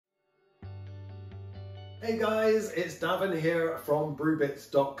Hey guys, it's Davin here from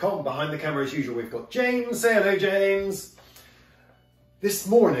brewbits.com. Behind the camera as usual we've got James. Say hello, James. This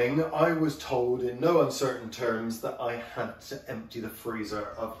morning I was told in no uncertain terms that I had to empty the freezer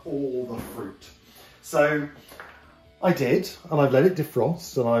of all the fruit. So I did, and I've let it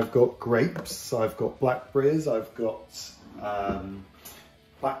defrost, and I've got grapes, I've got blackberries, I've got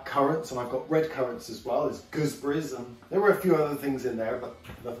blackcurrants, and I've got red currants as well. There's gooseberries, and there were a few other things in there, but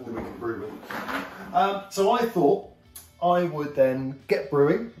nothing that we can brew with. So I thought I would then get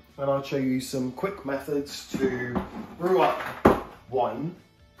brewing, and I'll show you some quick methods to brew up wine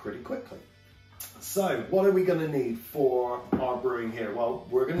pretty quickly. So what are we going to need for our brewing here? Well,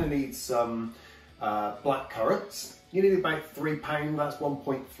 we're going to need some blackcurrants. You need about £3, that's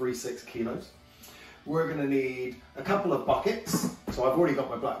 1.36 kilos. We're going to need a couple of buckets. So I've already got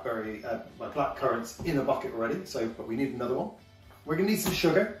my my blackcurrants in a bucket already, but we need another one. We're going to need some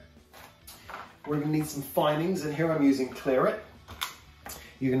sugar. We're going to need some Finings, and here I'm using Claret.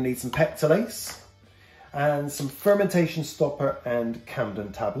 You're going to need some Pectolase and some fermentation stopper and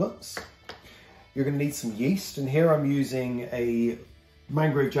Campden tablets. You're going to need some yeast, and here I'm using a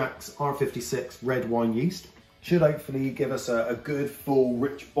Mangrove Jack's R56 red wine yeast. Should hopefully give us a good, full,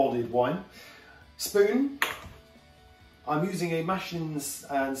 rich-bodied wine. Spoon. I'm using a mashing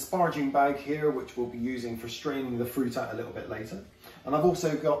and sparging bag here, which we'll be using for straining the fruit out a little bit later. And I've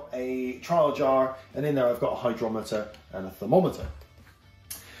also got a trial jar, and in there I've got a hydrometer and a thermometer.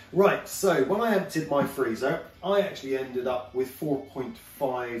 Right, so when I emptied my freezer, I actually ended up with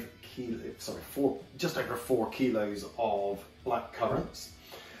 4.5 kilos, just over 4 kilos of blackcurrants.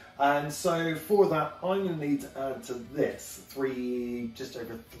 And so for that, I'm going to need to add to this just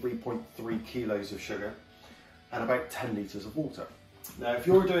over 3.3 kilos of sugar and about 10 litres of water. Now, if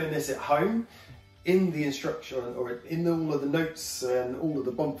you're doing this at home, in the instruction or in all of the notes and all of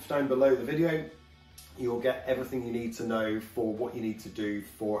the bumps down below the video, you'll get everything you need to know for what you need to do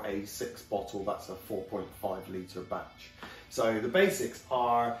for a 6 bottle, that's a 4.5 litre batch. So the basics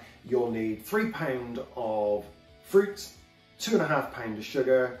are you'll need £3 of fruit, 2.5 pounds of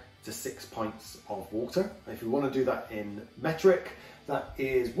sugar to 6 pints of water. If you want to do that in metric, that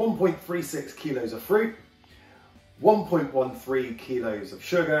is 1.36 kilos of fruit, 1.13 kilos of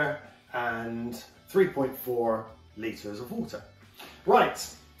sugar, and 3.4 litres of water.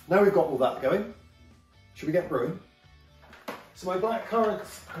 Right, now we've got all that going, should we get brewing? So my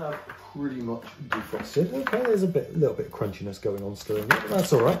blackcurrants have pretty much defrosted. Okay, there's a little bit of crunchiness going on still in there, but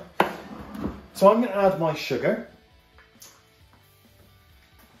that's all right. So I'm going to add my sugar.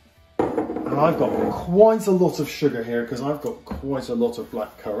 And I've got quite a lot of sugar here because I've got quite a lot of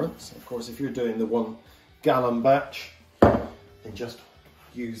blackcurrants. Of course, if you're doing the 1 gallon batch, then just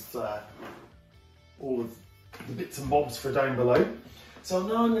use all of the bits and bobs for down below. So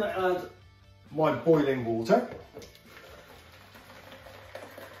now I'm going to add my boiling water.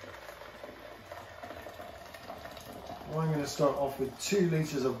 I'm going to start off with 2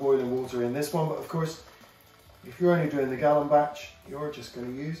 litres of boiling water in this one, but of course, if you're only doing the gallon batch, you're just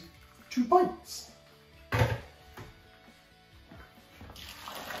going to use 2 pints.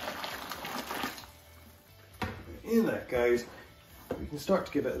 In that goes. We can start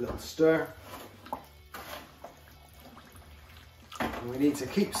to give it a little stir. And we need to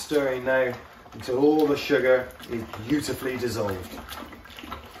keep stirring now until all the sugar is beautifully dissolved.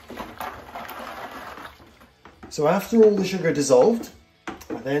 So after all the sugar dissolved,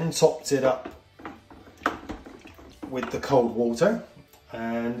 I then topped it up with the cold water,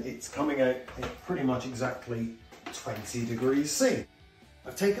 and it's coming out at pretty much exactly 20 degrees C.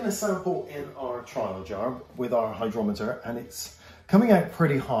 I've taken a sample in our trial jar with our hydrometer, and it's coming out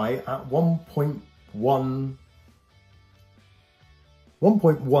pretty high at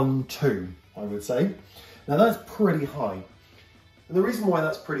 1.12, I would say. Now that's pretty high. And the reason why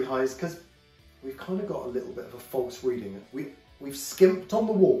that's pretty high is because we've kind of got a little bit of a false reading. We've skimped on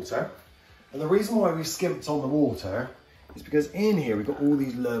the water, and the reason why we've skimped on the water is because in here we've got all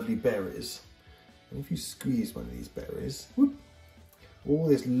these lovely berries. And if you squeeze one of these berries, whoop, all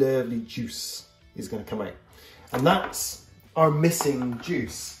this lovely juice is going to come out. And that's our missing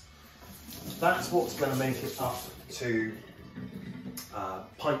juice. That's what's going to make it up to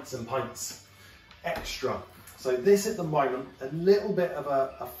pints and pints extra. So this at the moment, a little bit of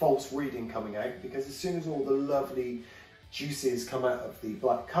a false reading coming out, because as soon as all the lovely juices come out of the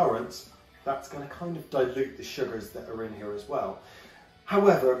blackcurrants, that's going to kind of dilute the sugars that are in here as well.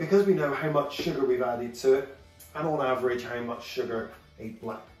 However, because we know how much sugar we've added to it, and on average how much sugar a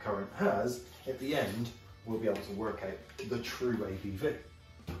blackcurrant has, at the end we'll be able to work out the true ABV.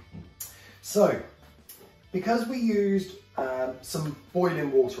 So, because we used some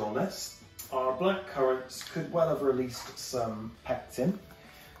boiling water on this, our black currants could well have released some pectin.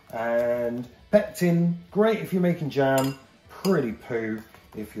 And pectin, great if you're making jam, pretty poo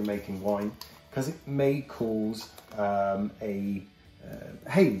if you're making wine, because it may cause a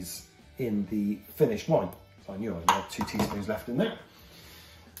haze in the finished wine. So I knew I had 2 teaspoons left in there.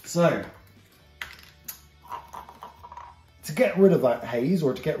 So, to get rid of that haze,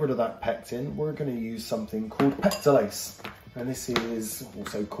 or to get rid of that pectin, we're going to use something called Pectolase. And this is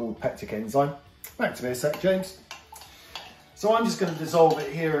also called pectic enzyme. Back to me a sec, James. So I'm just going to dissolve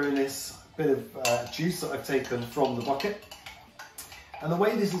it here in this bit of juice that I've taken from the bucket. And the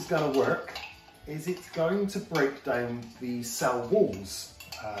way this is going to work is it's going to break down the cell walls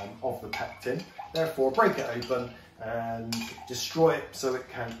of the pectin, therefore break it open and destroy it so it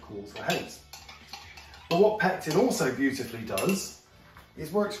can't cause the haze. But what pectin also beautifully does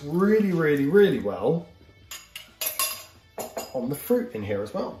is works really, really, really well on the fruit in here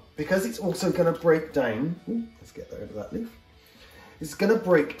as well, because it's also going to break down, let's get rid of that leaf, it's going to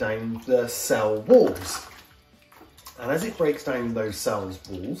break down the cell walls. And as it breaks down those cell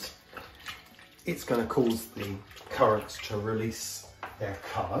walls, it's going to cause the currants to release their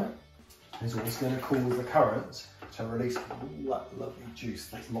colour. It's also going to cause the currants to release all that lovely juice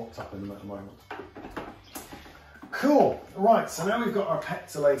that's locked up in them at the moment. Cool, right, so now we've got our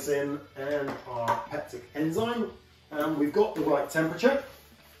Pectolase in and our pectic enzyme, and we've got the right temperature.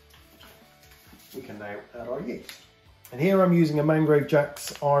 We can now add our yeast. And here I'm using a Mangrove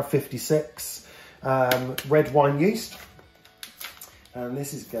Jack's R56 red wine yeast. And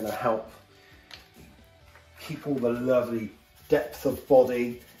this is going to help keep all the lovely depth of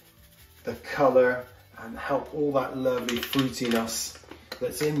body, the colour, and help all that lovely fruitiness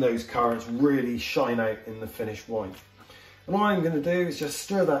that's in those currants really shine out in the finished wine. And what I'm going to do is just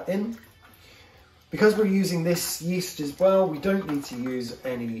stir that in. Because we're using this yeast as well, we don't need to use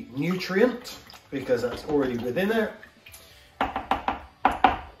any nutrient because that's already within it.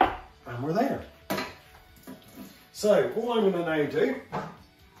 And we're there. So all I'm going to now do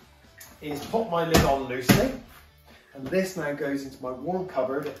is pop my lid on loosely, and this now goes into my warm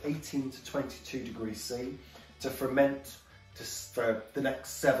cupboard at 18 to 22 degrees C to ferment for the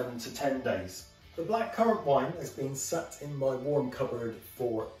next 7 to 10 days. The blackcurrant wine has been sat in my warm cupboard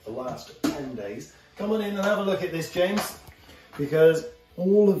for the last 10 days. Come on in and have a look at this, James, because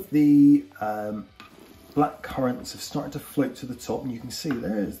all of the black currants have started to float to the top, and you can see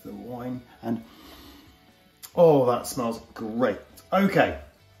there's the wine, and oh, that smells great. Okay,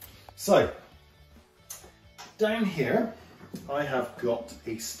 so down here I have got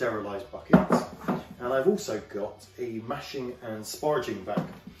a sterilised bucket, and I've also got a mashing and sparging bag.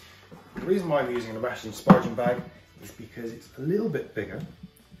 The reason why I'm using a mashing and sparging bag is because it's a little bit bigger.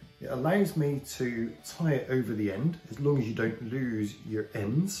 It allows me to tie it over the end, as long as you don't lose your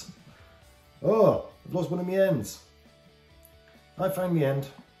ends. Oh, I've lost one of my ends. I found the end,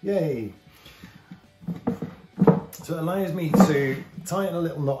 yay. So it allows me to tie in a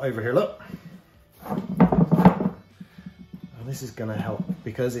little knot over here, look. And this is gonna help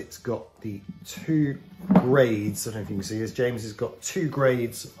because it's got the 2 grades, I don't know if you can see this, James has got 2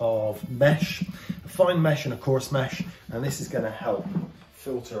 grades of mesh, a fine mesh and a coarse mesh, and this is gonna help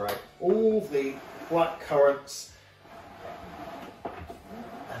filter out all the black currants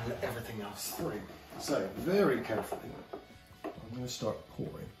and let everything else through. So very carefully, I'm going to start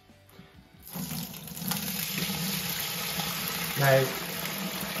pouring. Now,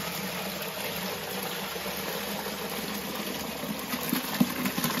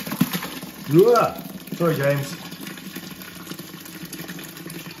 sorry James.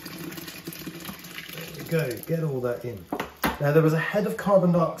 There we go, get all that in. Now there was a head of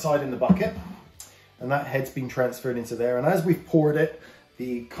carbon dioxide in the bucket, and that head's been transferred into there, and as we've poured it,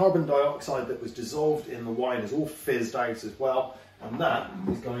 the carbon dioxide that was dissolved in the wine is all fizzed out as well, and that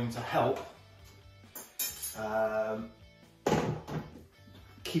is going to help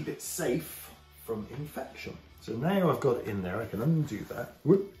keep it safe from infection. So now I've got it in there, I can undo that.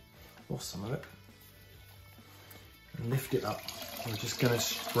 Whoop, lost some of it. And lift it up. I'm just going to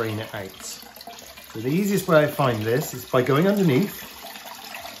strain it out. So the easiest way I find this is by going underneath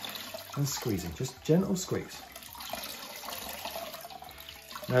and squeezing, just gentle squeeze.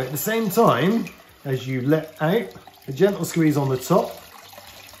 Now at the same time, as you let out, a gentle squeeze on the top.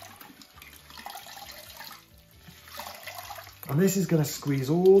 And this is going to squeeze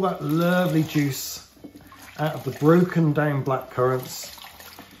all that lovely juice out of the broken down black currants.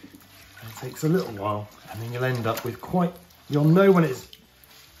 And it takes a little while, and then you'll end up with you'll know when it's,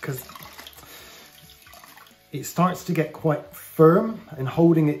 because it starts to get quite firm and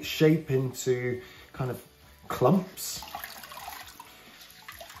holding its shape into kind of clumps.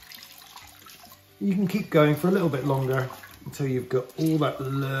 You can keep going for a little bit longer until you've got all that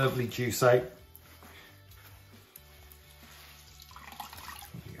lovely juice out.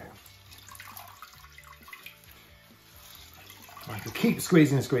 I can keep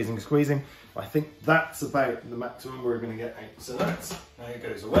squeezing, squeezing, squeezing. I think that's about the maximum we're going to get out. So that's, now it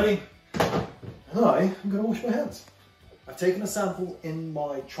goes away. And I'm going to wash my hands. I've taken a sample in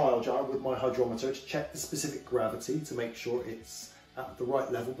my trial jar with my hydrometer to check the specific gravity to make sure it's at the right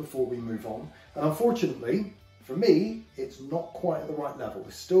level before we move on. And unfortunately, for me, it's not quite at the right level.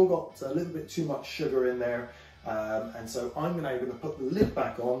 We've still got a little bit too much sugar in there. And so I'm now going to put the lid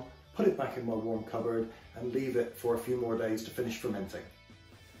back on, put it back in my warm cupboard and leave it for a few more days to finish fermenting.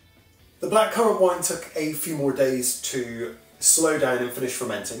 The blackcurrant wine took a few more days to slow down and finish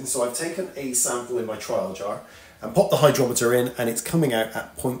fermenting, so I've taken a sample in my trial jar and popped the hydrometer in, and it's coming out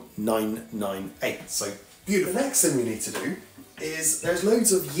at 0.998, so beautiful. The next thing we need to do is, there's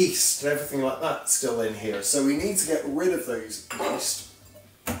loads of yeast and everything like that still in here, so we need to get rid of those yeast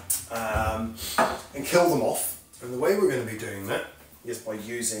and kill them off. And the way we're going to be doing that is by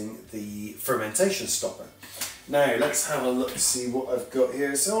using the fermentation stopper. Now let's have a look, see what I've got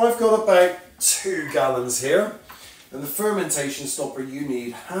here. So I've got about 2 gallons here, and the fermentation stopper, you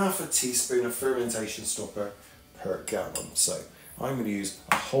need half a teaspoon of fermentation stopper per gallon. So I'm going to use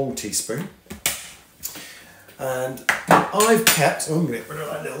a whole teaspoon, and I've kept, I'm going to get rid of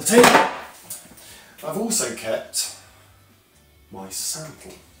that little tape. I've also kept my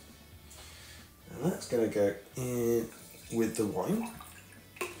sample, and that's going to go in with the wine.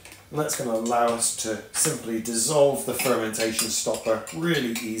 And that's going to allow us to simply dissolve the fermentation stopper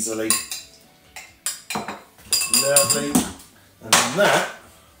really easily. Lovely. And then that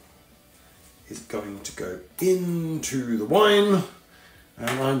is going to go into the wine.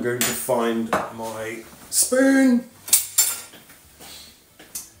 And I'm going to find my spoon. It's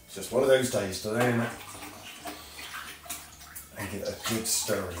just one of those days today, isn't it? And give it a good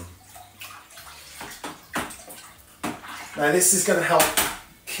stirring. Now this is going to help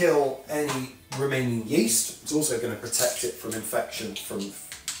kill any remaining yeast. It's also going to protect it from infection from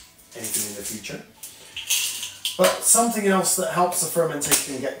anything in the future. But something else that helps the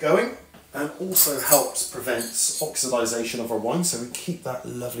fermentation get going and also helps prevent oxidization of our wine, so we keep that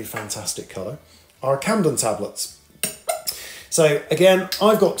lovely fantastic colour, are Campden tablets. So again,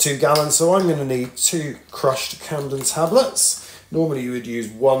 I've got 2 gallons, so I'm going to need 2 crushed Campden tablets. Normally you would use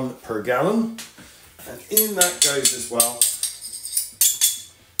 1 per gallon, and in that goes as well,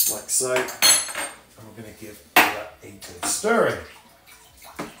 like so, and we're going to give that a good stirring.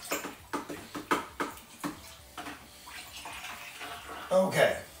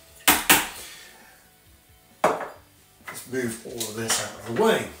 Okay, let's move all of this out of the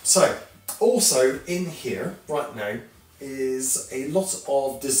way. So, also in here right now is a lot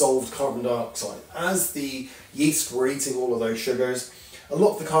of dissolved carbon dioxide. As the yeast were eating all of those sugars, a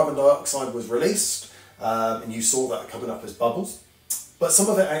lot of the carbon dioxide was released, and you saw that coming up as bubbles. But some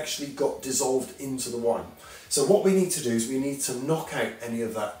of it actually got dissolved into the wine. So what we need to do is we need to knock out any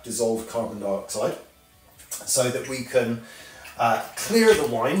of that dissolved carbon dioxide so that we can clear the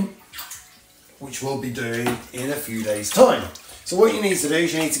wine, which we'll be doing in a few days' time. So what you need to do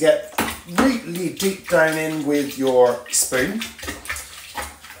is you need to get really deep down in with your spoon,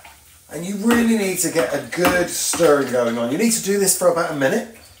 and you really need to get a good stirring going on. You need to do this for about a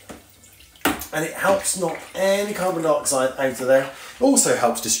minute, and it helps knock any carbon dioxide out of there. It also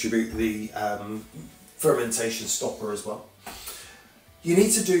helps distribute the fermentation stopper as well. You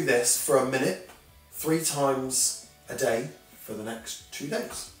need to do this for a minute, 3 times a day for the next 2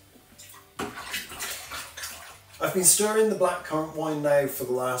 days. I've been stirring the blackcurrant wine now for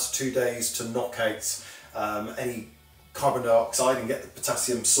the last 2 days to knock out any carbon dioxide and get the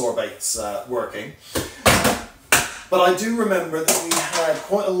potassium sorbates working. But I do remember that we had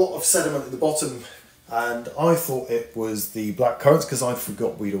quite a lot of sediment at the bottom, and I thought it was the blackcurrants because I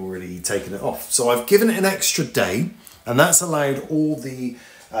forgot we'd already taken it off. So I've given it an extra day, and that's allowed all the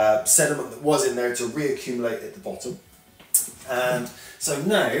sediment that was in there to reaccumulate at the bottom. And so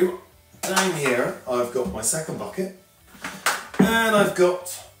now, down here, I've got my second bucket, and I've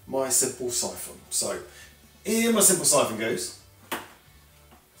got my simple siphon. So in my simple siphon goes.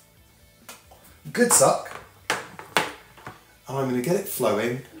 Good suck. And I'm going to get it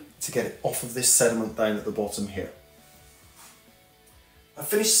flowing to get it off of this sediment down at the bottom here. I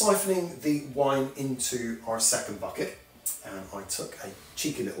finished siphoning the wine into our second bucket, and I took a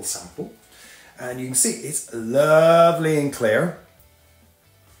cheeky little sample, and you can see it's lovely and clear.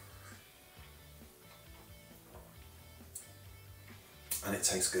 And it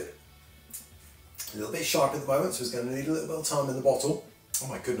tastes good. A little bit sharp at the moment, so it's going to need a little bit of time in the bottle. Oh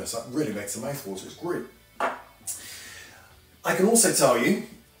my goodness, that really makes the mouth water, it's great. I can also tell you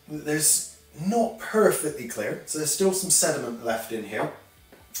that there's not perfectly clear, so there's still some sediment left in here.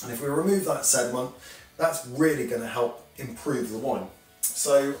 And if we remove that sediment, that's really going to help improve the wine.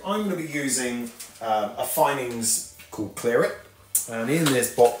 So I'm going to be using a Finings called Clear It. And in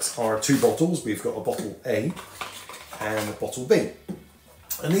this box are 2 bottles. We've got a bottle A and a bottle B.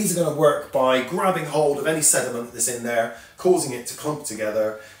 And these are going to work by grabbing hold of any sediment that's in there, causing it to clump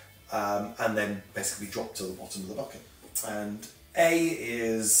together, and then basically drop to the bottom of the bucket. And A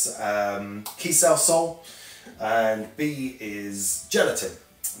is Cassis sol, and B is gelatin.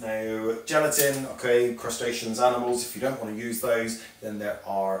 Now, gelatin, okay, crustaceans, animals, if you don't want to use those, then there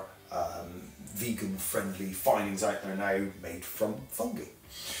are vegan-friendly Finings out there now made from fungi.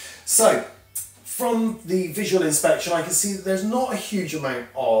 So, from the visual inspection, I can see that there's not a huge amount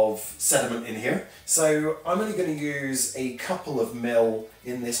of sediment in here. So, I'm only going to use a couple of mil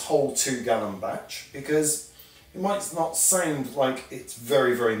in this whole 2-gallon batch, because it might not sound like it's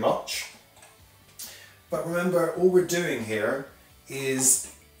very, very much. But remember, all we're doing here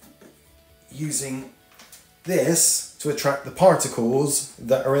is using this to attract the particles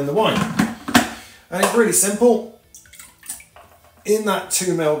that are in the wine. And it's really simple. In that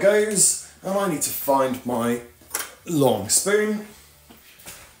 2 mil goes, and I need to find my long spoon,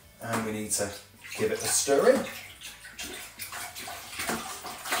 and we need to give it a stir in.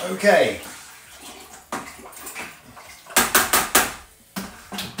 Okay.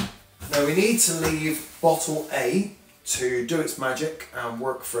 Now we need to leave bottle A to do its magic and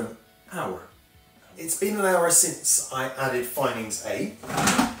work for an hour. It's been an hour since I added Finings A,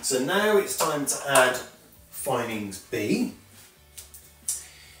 so now it's time to add Finings B.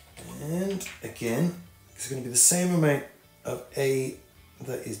 And again, it's going to be the same amount of A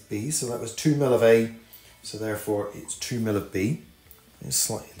that is B, so that was 2 mil of A, so therefore it's 2 mil of B. It's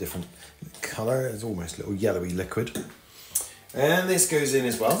slightly different colour, it's almost a little yellowy liquid. And this goes in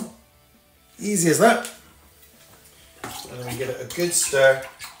as well. Easy as that. And then we give it a good stir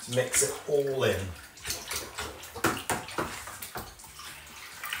to mix it all in.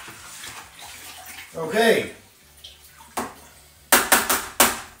 Okay.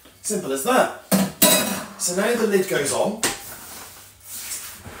 Simple as that. So now the lid goes on,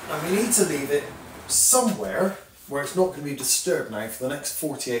 and we need to leave it somewhere where it's not going to be disturbed now for the next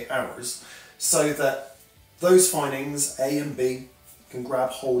 48 hours, so that those Finings, A and B, can grab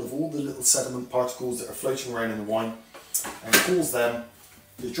hold of all the little sediment particles that are floating around in the wine and cause them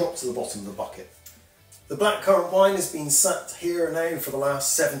to drop to the bottom of the bucket. The blackcurrant wine has been sat here now for the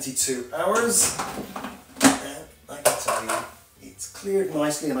last 72 hours, and I can tell you it's cleared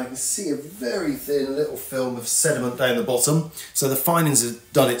nicely, and I can see a very thin little film of sediment down the bottom, so the Finings has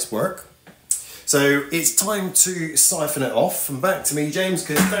done its work. So it's time to siphon it off, and back to me, James,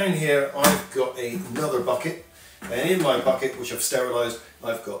 because down here I've got another bucket. And in my bucket, which I've sterilised,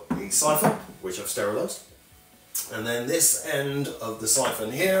 I've got a siphon, which I've sterilised. And then this end of the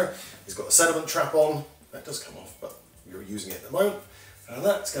siphon here has got a sediment trap on. That does come off, but you're using it at the moment. And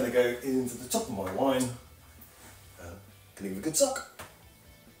that's going to go into the top of my wine. Can give it a good suck.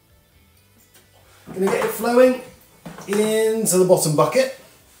 Going to get it flowing into the bottom bucket.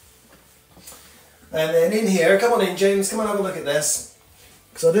 And then in here, come on in, James, come and have a look at this.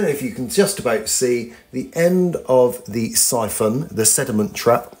 Because I don't know if you can just about see the end of the siphon, the sediment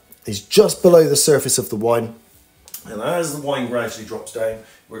trap, is just below the surface of the wine. And as the wine gradually drops down,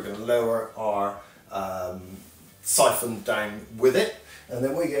 we're going to lower our siphon down with it. And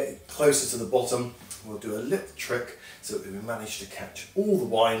then when we get closer to the bottom, we'll do a little trick so that we manage to catch all the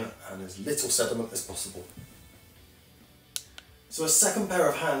wine and as little sediment as possible. So a second pair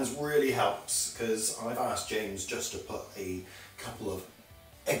of hands really helps, because I've asked James just to put a couple of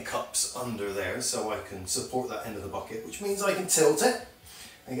egg cups under there so I can support that end of the bucket, which means I can tilt it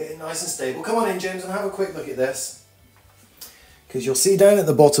and get it nice and stable. Come on in, James, and have a quick look at this, because you'll see down at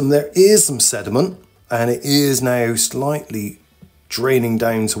the bottom there is some sediment, and it is now slightly draining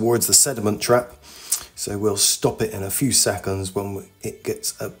down towards the sediment trap, so we'll stop it in a few seconds when it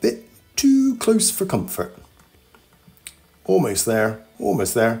gets a bit too close for comfort. Almost there,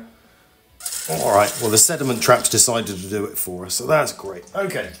 almost there. All right, well, the sediment trap's decided to do it for us, so that's great.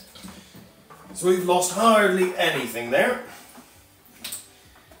 Okay, so we've lost hardly anything there.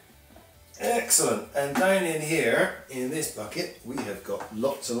 Excellent, and down in here, in this bucket, we have got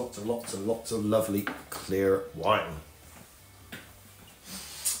lots and lots and lots and lots of lovely clear wine.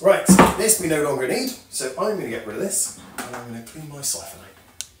 Right, this we no longer need, so I'm going to get rid of this, and I'm going to clean my siphon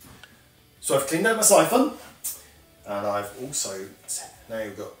out. So I've cleaned out my siphon, and I've also now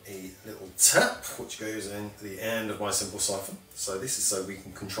you've got a little tap which goes in the end of my simple siphon. So this is so we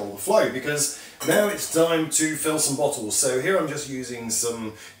can control the flow, because now it's time to fill some bottles. So here I'm just using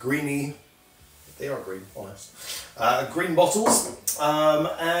some greeny, they are green, honest, green bottles,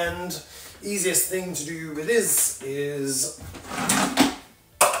 and easiest thing to do with this is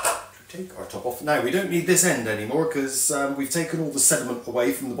take our top off. Now we don't need this end anymore because we've taken all the sediment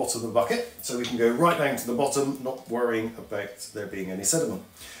away from the bottom of the bucket, so we can go right down to the bottom, not worrying about there being any sediment.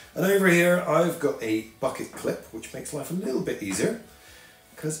 And over here I've got a bucket clip which makes life a little bit easier,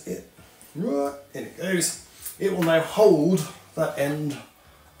 because in it goes. It will now hold that end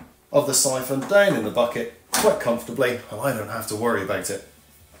of the siphon down in the bucket quite comfortably, and I don't have to worry about it.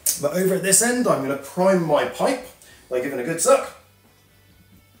 But over at this end I'm going to prime my pipe by giving a good suck.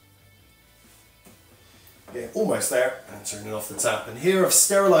 Yeah, almost there, and turning off the tap. And here I've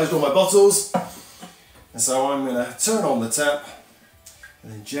sterilised all my bottles, and so I'm going to turn on the tap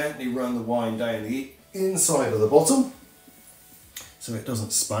and then gently run the wine down the inside of the bottle so it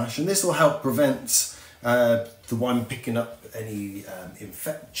doesn't splash, and this will help prevent the wine picking up any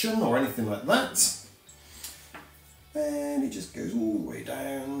infection or anything like that. And it just goes all the way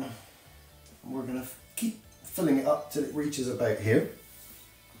down, and we're going to keep filling it up till it reaches about here.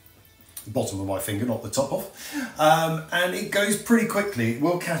 The bottom of my finger, not the top of, and it goes pretty quickly. It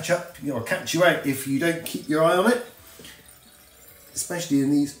will catch up, or catch you out if you don't keep your eye on it, especially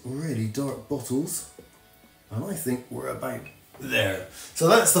in these really dark bottles. And I think we're about there. So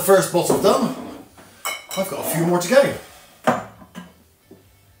that's the first bottle done. I've got a few more to go.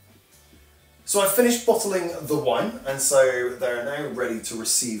 So I've finished bottling the wine, and so they're now ready to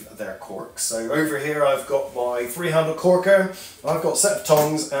receive their corks. So over here I've got my 300 corker, I've got a set of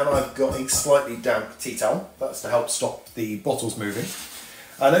tongs, and I've got a slightly damp tea towel. That's to help stop the bottles moving.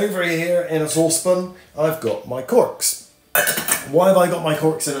 And over here in a saucepan I've got my corks. Why have I got my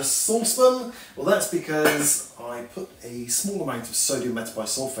corks in a saucepan? Well, that's because I put a small amount of sodium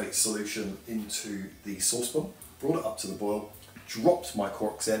metabisulfate solution into the saucepan, brought it up to the boil, dropped my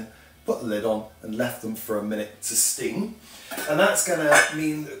corks in, put the lid on and left them for a minute to steam. And that's going to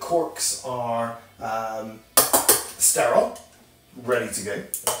mean that corks are sterile, ready to go.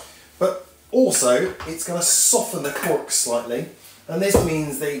 But also it's going to soften the corks slightly, and this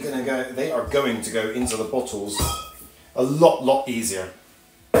means they are going to go into the bottles a lot easier.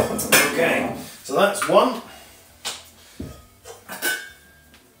 Okay, so that's one.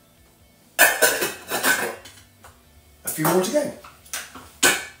 A few more to go.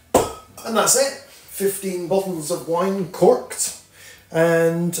 And that's it. 15 bottles of wine corked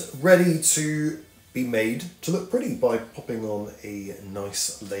and ready to be made to look pretty by popping on a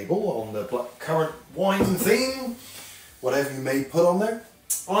nice label on the blackcurrant wine theme, whatever you may put on there.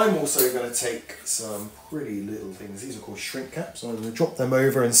 I'm also going to take some pretty little things. These are called shrink caps. I'm going to drop them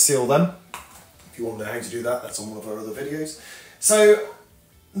over and seal them. If you want to know how to do that, that's on one of our other videos. So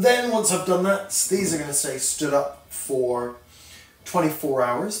then once I've done that, these are going to stay stood up for 24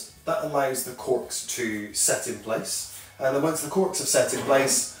 hours. That allows the corks to set in place. And then once the corks have set in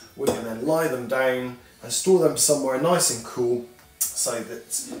place, we can then lie them down and store them somewhere nice and cool, so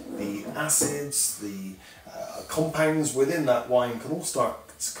that the acids, the compounds within that wine can all start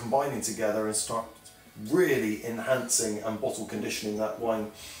combining together and start really enhancing and bottle conditioning that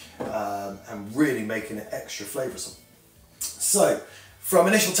wine, and really making it extra flavoursome. So from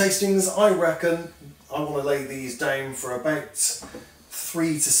initial tastings, I reckon I want to lay these down for about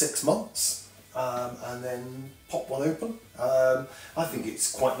 3 to 6 months, and then pop one open. I think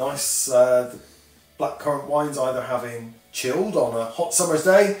it's quite nice. The blackcurrant wines either having chilled on a hot summer's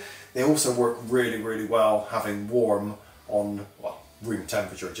day, they also work really well having warm on, well, room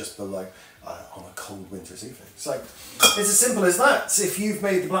temperature just below on a cold winter's evening. So it's as simple as that. If you've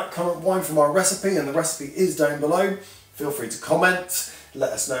made the blackcurrant wine from our recipe, and the recipe is down below, feel free to comment,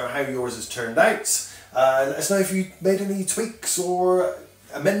 let us know how yours has turned out. Let us know if you made any tweaks or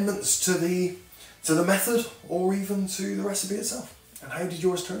amendments to the method, or even to the recipe itself. And how did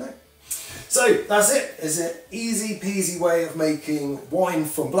yours turn out? So that's it. It's an easy peasy way of making wine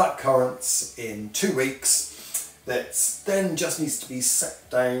from blackcurrants in 2 weeks, that then just needs to be set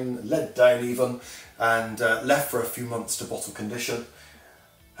down, led down even, and left for a few months to bottle condition.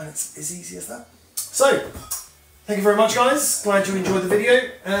 And it's as easy as that. So thank you very much, guys. Glad you enjoyed the video,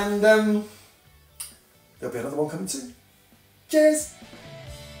 and there'll be another one coming soon. Cheers!